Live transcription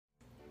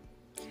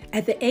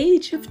At the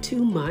age of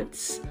 2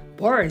 months,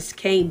 Boris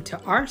came to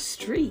our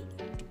street.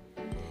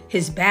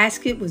 His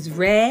basket was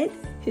red,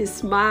 his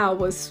smile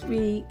was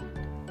sweet.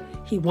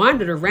 He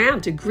wandered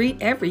around to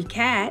greet every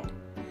cat.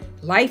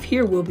 Life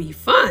here will be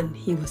fun,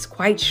 he was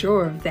quite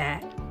sure of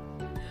that.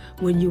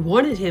 When you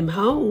wanted him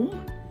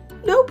home,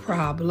 no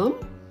problem,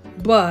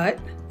 but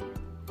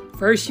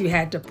first you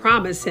had to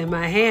promise him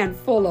a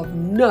handful of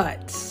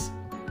nuts.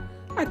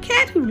 A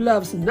cat who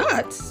loves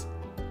nuts,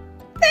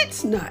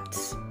 that's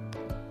nuts.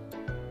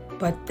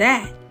 But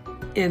that,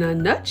 in a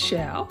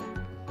nutshell,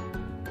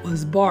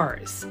 was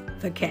Boris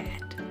the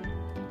cat.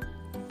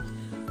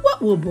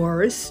 What will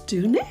Boris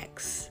do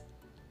next?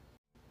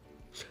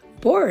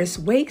 Boris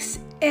wakes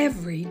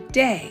every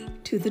day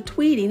to the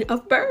tweeting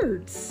of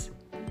birds.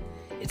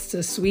 It's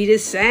the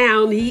sweetest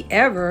sound he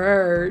ever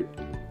heard.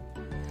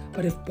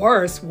 But if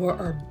Boris were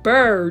a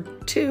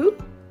bird too,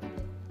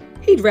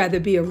 he'd rather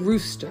be a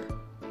rooster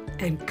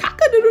and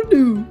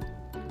cock-a-doodle-doo.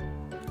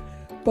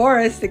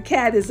 Boris the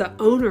cat is the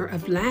owner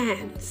of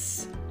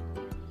lands.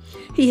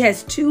 He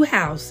has 2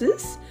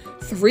 houses,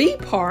 3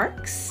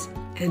 parks,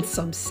 and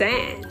some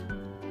sand.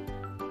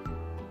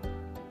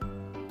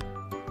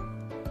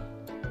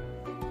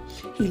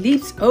 He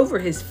leaps over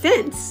his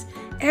fence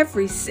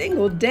every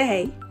single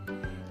day,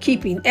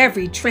 keeping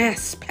every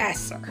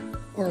trespasser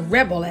or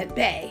rebel at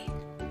bay.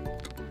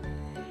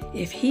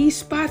 If he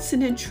spots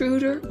an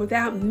intruder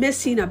without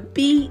missing a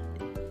beat,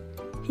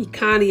 he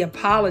kindly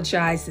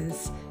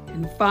apologizes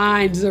and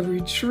finds a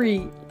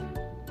retreat.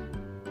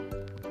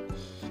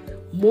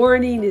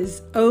 Morning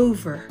is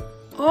over.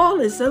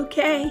 All is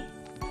okay.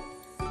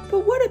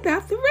 But what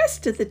about the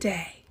rest of the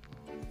day?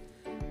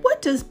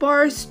 What does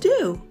Boris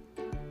do?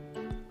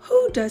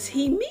 Who does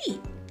he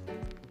meet?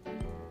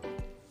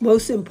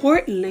 Most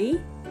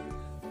importantly,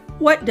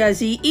 what does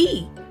he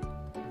eat?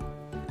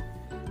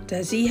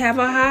 Does he have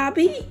a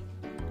hobby?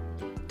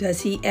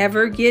 Does he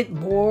ever get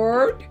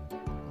bored?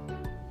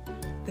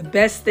 The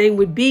best thing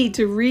would be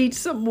to read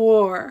some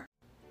more.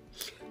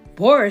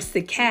 Boris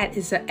the cat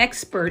is an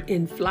expert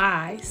in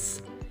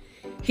flies.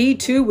 He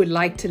too would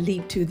like to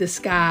leap to the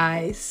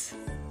skies.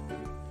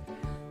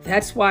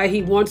 That's why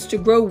he wants to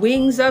grow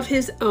wings of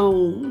his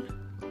own.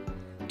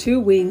 2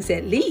 wings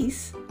at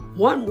least,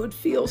 one would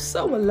feel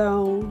so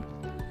alone.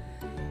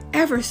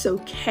 Ever so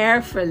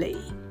carefully,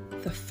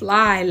 the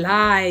fly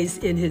lies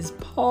in his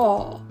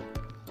paw.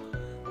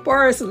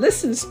 Boris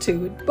listens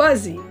to it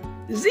buzzing,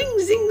 zing,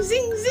 zing,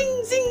 zing,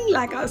 zing, zing,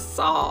 like a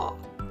saw.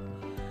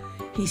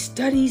 He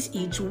studies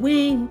each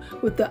wing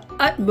with the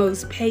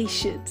utmost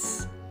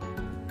patience.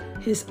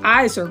 His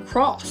eyes are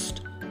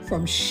crossed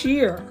from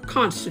sheer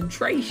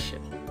concentration.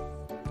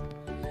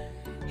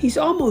 He's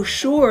almost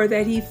sure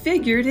that he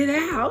figured it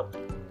out.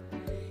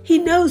 He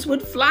knows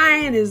what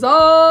flying is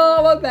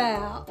all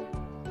about.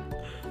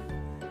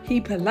 He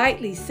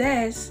politely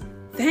says,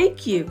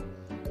 "Thank you.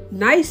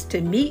 Nice to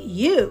meet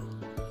you.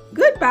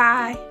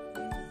 Goodbye."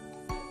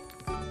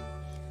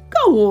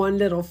 Go on,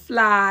 little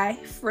fly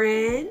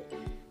friend.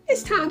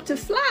 It's time to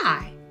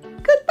fly.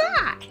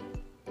 Goodbye.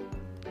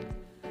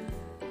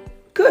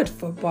 Good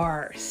for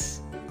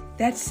Boris.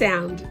 That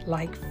sounded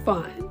like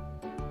fun.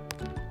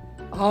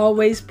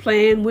 Always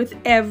playing with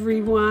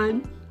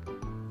everyone.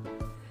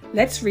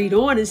 Let's read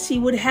on and see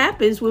what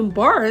happens when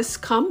Boris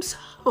comes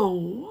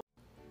home.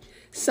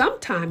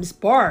 Sometimes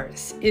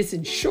Boris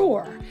isn't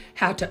sure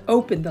how to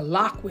open the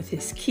lock with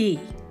his key.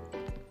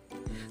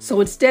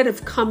 So instead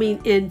of coming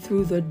in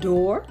through the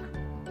door,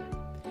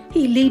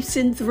 he leaps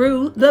in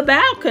through the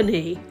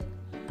balcony.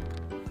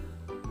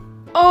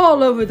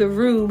 All over the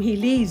room, he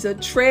leaves a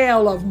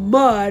trail of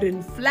mud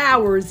and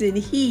flowers in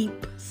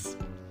heaps.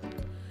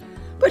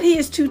 But he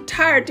is too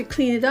tired to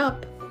clean it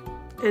up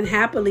and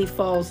happily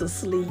falls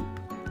asleep.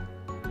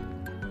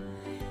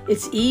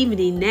 It's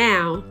evening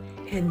now,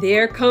 and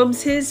there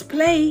comes his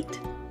plate.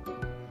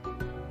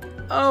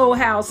 Oh,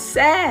 how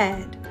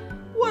sad.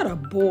 What a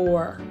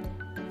bore.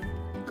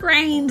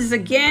 Grains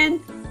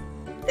again?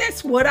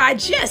 That's what I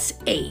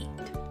just ate.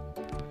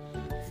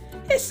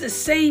 It's the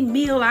same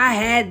meal I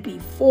had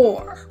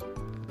before.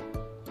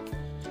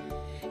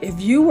 If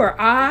you were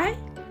I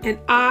and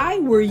I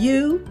were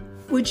you,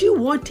 would you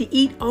want to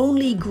eat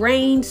only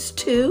grains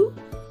too?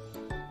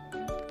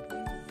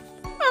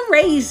 A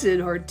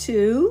raisin or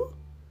 2,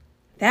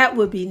 that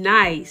would be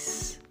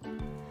nice.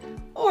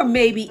 Or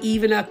maybe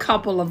even a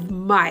couple of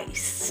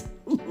mice.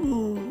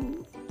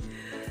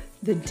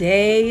 The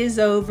day is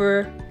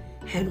over,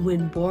 and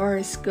when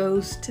Boris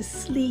goes to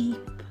sleep,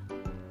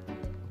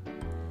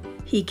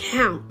 he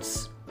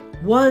counts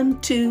 1,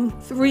 2,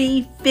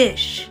 3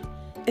 fish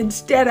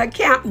instead of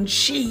counting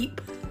sheep.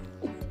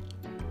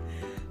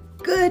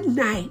 Good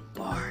night.